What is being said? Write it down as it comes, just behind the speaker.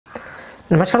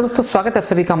नमस्कार दोस्तों, स्वागत है आप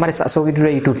सभी का हमारे अशोक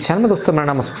यूट्यूब चैनल में। दोस्तों मेरा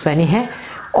नाम अशोक सैनी है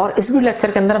और इस वीडियो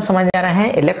लेक्चर के अंदर हम समझ जा रहे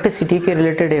हैं इलेक्ट्रिसिटी के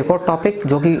रिलेटेड एक और टॉपिक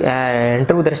जो कि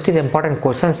इंटरव्यू दृष्टि से इंपॉर्टेंट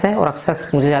क्वेश्चंस है। और अक्सर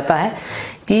पूछा जाता है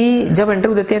कि जब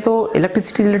इंटरव्यू देते हैं तो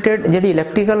इलेक्ट्रिसिटी रिलेटेड यदि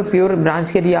इलेक्ट्रिकल प्योर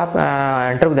ब्रांच के यदि आप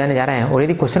इंटरव्यू देने जा रहे हैं और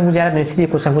यदि क्वेश्चन पूछा जा रहा है तो निश्चित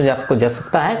क्वेश्चन पूछ आपको जा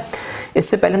सकता है।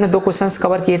 इससे पहले हमने 2 क्वेश्चन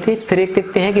कवर किए थे, फिर एक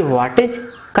देखते हैं कि व्हाट इज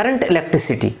करंट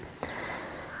इलेक्ट्रिसिटी।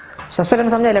 सबसे पहले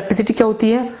हमने समझा इलेक्ट्रिसिटी क्या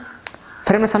होती है,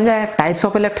 फिर हमने समझा है टाइप्स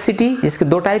ऑफ इलेक्ट्रिसिटी जिसके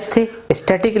 2 टाइप्स थे,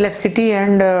 static electricity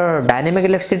and dynamic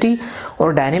electricity.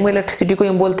 और डायनेमिक इलेक्ट्रिसिटी को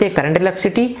हम बोलते हैं करंट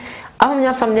इलेक्ट्रिसिटी। अब हम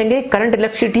यहाँ समझेंगे करंट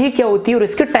इलेक्ट्रिसिटी क्या होती है और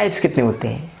इसके टाइप्स कितने होते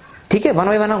हैं। ठीक है, 1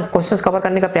 बाय 1 क्वेश्चंस कवर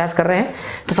करने का प्रयास कर रहे हैं।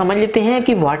 तो समझ लेते हैं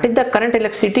कि what is the current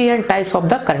electricity and types of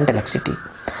the current electricity.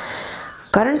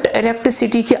 Current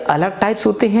electricity के अलग टाइप्स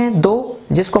होते हैं 2,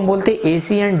 जिसको हम बोलते हैं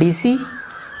AC and DC.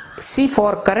 C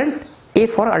for current, A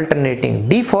for alternating,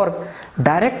 D for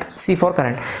direct, C for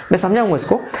current. मैं समझाऊंगा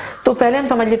इसको। तो पहले हम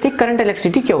समझ लेते हैं करंट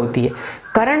इलेक्ट्रिसिटी क्या होती है।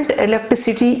 Current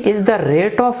electricity is the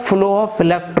rate of flow of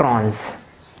electrons.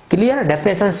 Clear,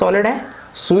 definition solid है,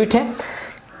 स्वीट है।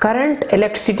 Current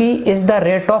electricity is the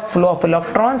rate of flow of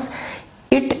electrons.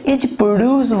 It is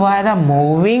produced by the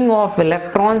moving of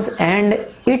electrons and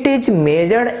it is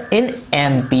measured in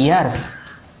amperes.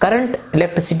 Current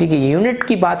electricity की unit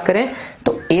की बात करें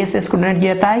तो ए से इसको denote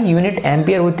किया जाता है, यूनिट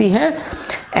एम्पियर होती है।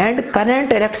 And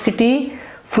current electricity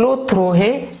flow through है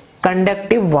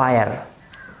कंडक्टिव वायर।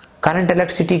 करंट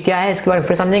इलेक्ट्रिसिटी क्या है इसके बारे में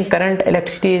फिर समझेंगे। Current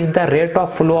electricity is the rate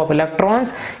of flow of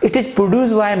electrons. It is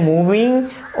produced by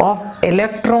moving of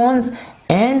electrons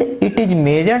and it is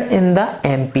measured in the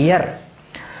ampere.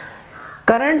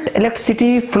 Current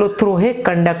electricity flow through है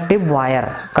conductive wire.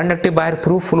 Conductive wire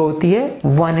through flow होती है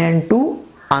one and to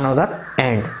another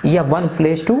and या one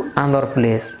place to another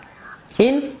place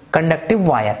in conductive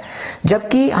wire.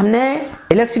 जबकि हमने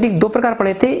electricity 2 प्रकार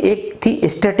पढ़े थे, एक थी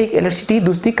स्टैटिक इलेक्ट्रिसिटी,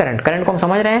 दूसरी करंट। करंट को हम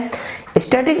समझ रहे हैं।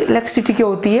 स्टैटिक इलेक्ट्रिसिटी क्या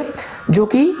होती है, जो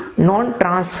कि नॉन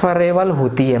ट्रांसफरेबल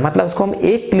होती है, मतलब उसको हम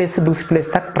एक प्लेस से दूसरी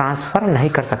प्लेस तक ट्रांसफर नहीं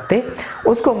कर सकते,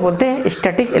 उसको हम बोलते हैं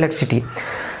स्टैटिक इलेक्ट्रिसिटी।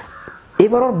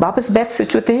 एक बार और वापस बैक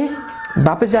स्विच होते हैं,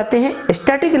 वापस जाते हैं।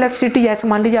 स्टैटिक इलेक्ट्रिसिटी ऐसे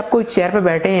मान लीजिए आप कोई चेयर पे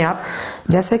बैठे हैं आप,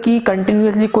 जैसे कि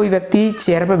कंटिन्यूअसली कोई व्यक्ति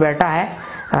चेयर पे बैठा है,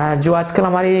 जो आजकल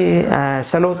हमारी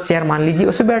स्लो चेयर मान लीजिए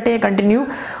उस पर बैठे हैं कंटिन्यू,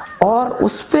 और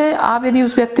उस पर आप यदि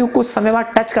उस व्यक्ति को कुछ समय बाद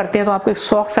टच करते हैं तो आपको एक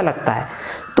शॉक सा लगता है।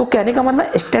 तो कहने का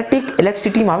मतलब स्टैटिक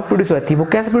इलेक्ट्रिसिटी वहाँ पे प्रोड्यूस होती है। वो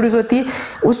कैसे प्रोड्यूस होती है,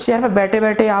 उस चेयर पर बैठे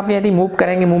बैठे आप यदि मूव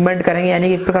करेंगे, मूवमेंट करेंगे, यानी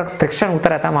कि एक प्रकार का फ्रिक्शन होता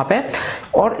रहता है वहाँ पे,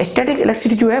 और स्टैटिक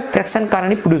इलेक्ट्रिसिटी जो है फ्रिक्शन कारण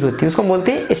ही प्रोड्यूस होती है। उसको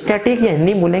बोलते हैं स्टैटिक, या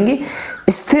हिंदी बोलेंगे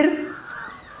स्थिर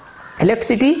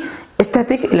इलेक्ट्रिसिटी,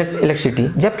 स्टैटिक इलेक्ट्रिसिटी।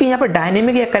 जबकि यहाँ पर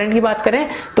डायनेमिक या करंट की बात करें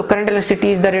तो current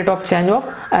electricity is the rate of change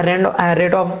of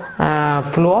rate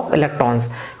of flow of electrons.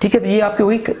 ठीक है, तो ये आपकी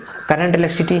हुई करंट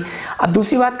इलेक्ट्रिसिटी। अब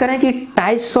दूसरी बात करें कि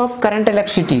types of current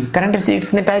electricity. Current electricity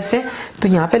कितने टाइप्स है, तो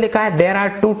यहाँ पे लिखा है there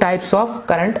are 2 types of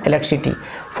current electricity.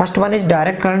 First one is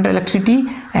direct current electricity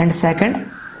and second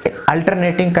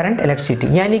alternating current electricity.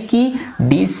 यानी कि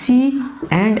डीसी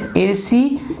एंड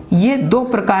एसी, ये 2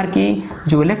 प्रकार की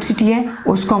जो इलेक्ट्रिसिटी है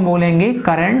उसको हम बोलेंगे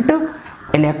करंट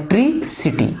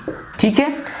इलेक्ट्रिसिटी। ठीक है,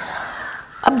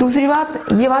 अब दूसरी बात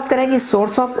ये बात करें कि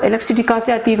सोर्स ऑफ इलेक्ट्रिसिटी कहाँ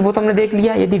से आती है, तो वो तो हमने देख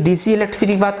लिया। यदि डीसी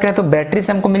इलेक्ट्रिसिटी की बात करें तो बैटरी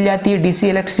से हमको मिल जाती है डीसी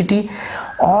इलेक्ट्रिसिटी,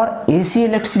 और एसी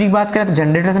इलेक्ट्रिसिटी की बात करें तो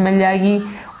जनरेटर से मिल जाएगी,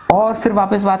 और फिर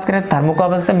वापस बात करें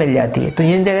थर्मोकॉपल से मिल जाती है। तो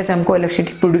इन जगह से हमको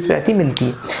इलेक्ट्रिसिटी प्रोड्यूस रहती मिलती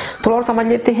है। थोड़ा और समझ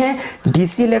लेते हैं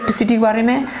डीसी इलेक्ट्रिसिटी के बारे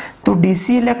में। तो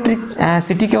डीसी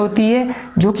इलेक्ट्रिसिटी क्या होती है,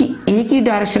 जो कि एक ही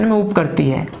डायरेक्शन में मूव करती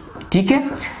है। ठीक है,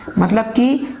 मतलब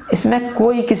कि इसमें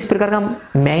कोई किसी प्रकार का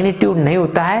मैग्नीट्यूड नहीं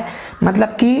होता है, मतलब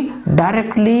कि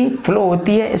डायरेक्टली फ्लो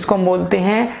होती है। इसको हम बोलते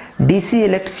हैं डीसी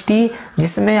इलेक्ट्रिसिटी,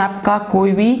 जिसमें आपका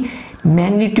कोई भी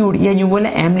मैग्नीट्यूड या यूं बोले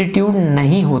एम्पलीट्यूड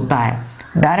नहीं होता है।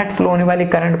 डायरेक्ट फ्लो होने वाली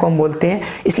करंट को हम बोलते हैं,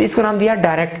 इसलिए इसको नाम दिया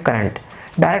डायरेक्ट करंट।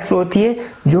 डायरेक्ट फ्लो होती है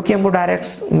जो कि हमको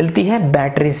डायरेक्ट मिलती है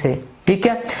बैटरी से। ठीक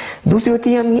है, दूसरी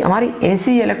होती है हमारी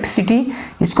एसी इलेक्ट्रिसिटी,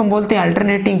 इसको हम बोलते हैं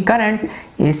अल्टरनेटिंग करंट।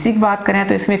 एसी की बात करें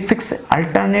तो इसमें एक फिक्स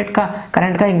अल्टरनेट का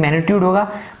करंट का एक मैग्नीट्यूड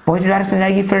होगा, पॉजिटिव डायरेक्शन में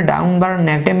जाएगी, फिर डाउनवर्ड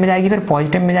नेगेटिव में जाएगी, फिर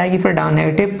पॉजिटिव में जाएगी, फिर down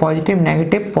negative, positive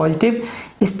negative positive.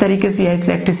 इस तरीके से यह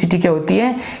इलेक्ट्रिसिटी क्या होती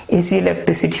है, एसी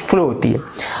इलेक्ट्रिसिटी फ्लो होती है।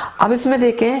 अब इसमें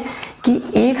देखें कि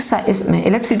इसमें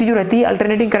इलेक्ट्रिसिटी जो रहती है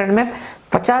अल्टरनेटिंग करंट में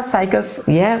 50 साइकिल्स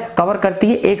यह कवर करती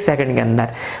है 1 सेकंड के अंदर।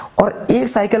 और 1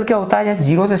 साइकिल क्या होता है, जैसे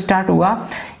 0 से स्टार्ट हुआ,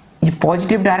 ये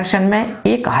पॉजिटिव डायरेक्शन में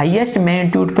एक हाईएस्ट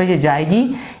मैग्नीट्यूड पे ये जाएगी,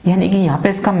 यानी कि यहाँ पे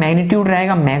इसका मैग्नीट्यूड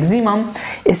रहेगा मैक्सिमम,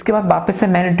 इसके बाद वापस से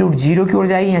मैग्नीट्यूड जीरो की ओर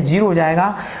जाएगी, यहाँ जीरो हो जाएगा,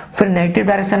 फिर नेगेटिव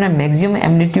डायरेक्शन में मैक्सिमम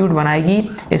एम्पलीट्यूड बनाएगी,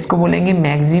 इसको बोलेंगे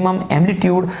मैक्सिमम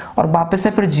एम्पलीट्यूड, और वापस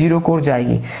से फिर जीरो की ओर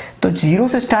जाएगी। तो जीरो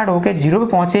से स्टार्ट होकर जीरो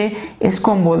पे पहुंचे,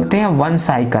 इसको हम बोलते हैं वन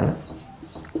साइकिल,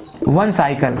 वन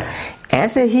साइकिल।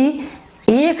 ऐसे ही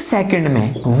एक सेकंड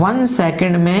में, वन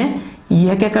सेकंड में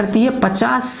यह क्या करती है,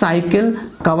 50 साइकिल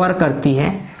कवर करती है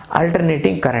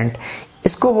अल्टरनेटिंग करंट।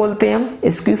 इसको बोलते हैं हम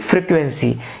इसकी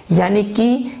फ्रीक्वेंसी, यानी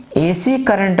कि एसी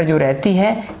करंट जो रहती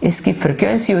है इसकी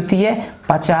फ्रीक्वेंसी होती है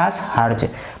 50 हर्ट्ज।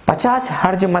 50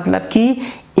 हर्ट्ज मतलब कि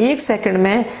एक सेकंड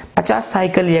में 50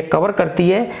 साइकिल यह कवर करती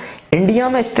है। इंडिया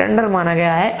में स्टैंडर्ड माना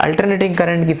गया है अल्टरनेटिंग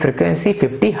करंट की फ्रीक्वेंसी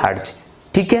 50 हर्ट्ज,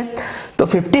 ठीक है। तो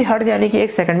 50 हर्ट्ज यानी कि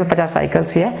एक सेकंड में 50 साइकिल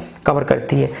से कवर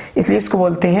करती है, इसलिए इसको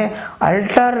बोलते हैं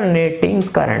अल्टरनेटिंग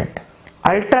करंट।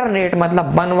 अल्टरनेट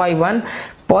मतलब 1 by 1,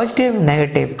 positive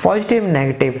negative, positive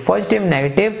negative, positive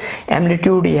negative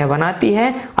amplitude यह बनाती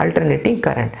है अल्टरनेटिंग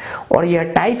करंट। और यह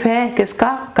टाइप है किसका,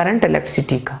 करंट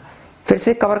इलेक्ट्रिसिटी का। फिर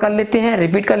से कवर कर लेते हैं,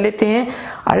 रिपीट कर लेते हैं।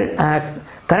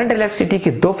 करंट इलेक्ट्रिसिटी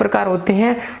के दो प्रकार होते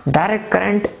हैं, direct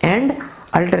current and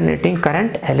alternating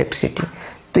current electricity.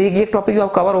 तो ये टॉपिक भी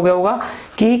आप कवर हो गया होगा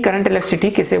कि करंट इलेक्ट्रिसिटी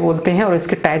किसे बोलते हैं और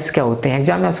इसके टाइप्स क्या होते हैं।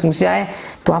 एग्जाम में आपसे पूछ जाए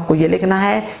तो आपको ये लिखना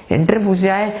है, इंटरव्यू पूछ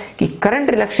जाए कि करंट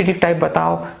इलेक्ट्रिसिटी टाइप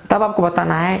बताओ, तब आपको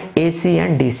बताना है एसी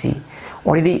एंड डीसी।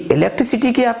 और यदि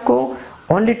इलेक्ट्रिसिटी की आपको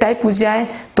ओनली टाइप पूछ जाए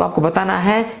तो आपको बताना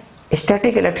है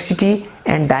static electricity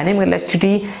and dynamic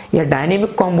electricity, या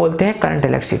डायनेमिक को हम बोलते हैं करंट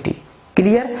इलेक्ट्रिसिटी।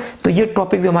 क्लियर। तो ये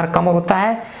टॉपिक भी हमारा कवर होता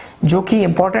है जो कि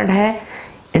इंपॉर्टेंट है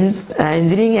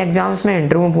इंजीनियरिंग एग्जाम्स में,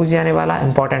 इंटरव्यू में पूछे जाने वाला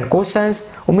इंपॉर्टेंट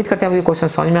क्वेश्चंस। उम्मीद करते हैं आपको ये क्वेश्चन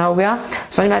समझ में आ गया।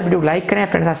 समझ में आया वीडियो को लाइक करें,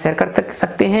 फ्रेंड्स के साथ शेयर कर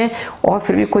सकते हैं, और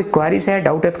फिर भी कोई क्वेरीज है,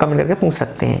 डाउट है तो कमेंट करके पूछ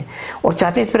सकते हैं। और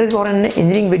चाहते हैं इस प्रकार के और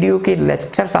इंजीनियरिंग वीडियो के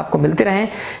लेक्चर्स आपको मिलते रहें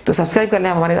तो सब्सक्राइब कर लें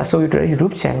हमारे अशोक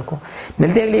यूट्यूब चैनल को।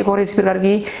 मिलते हैं अगली एक और इस प्रकार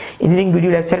की इंजीनियरिंग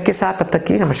वीडियो लेक्चर के साथ, तब तक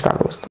के लिए नमस्कार दोस्तों।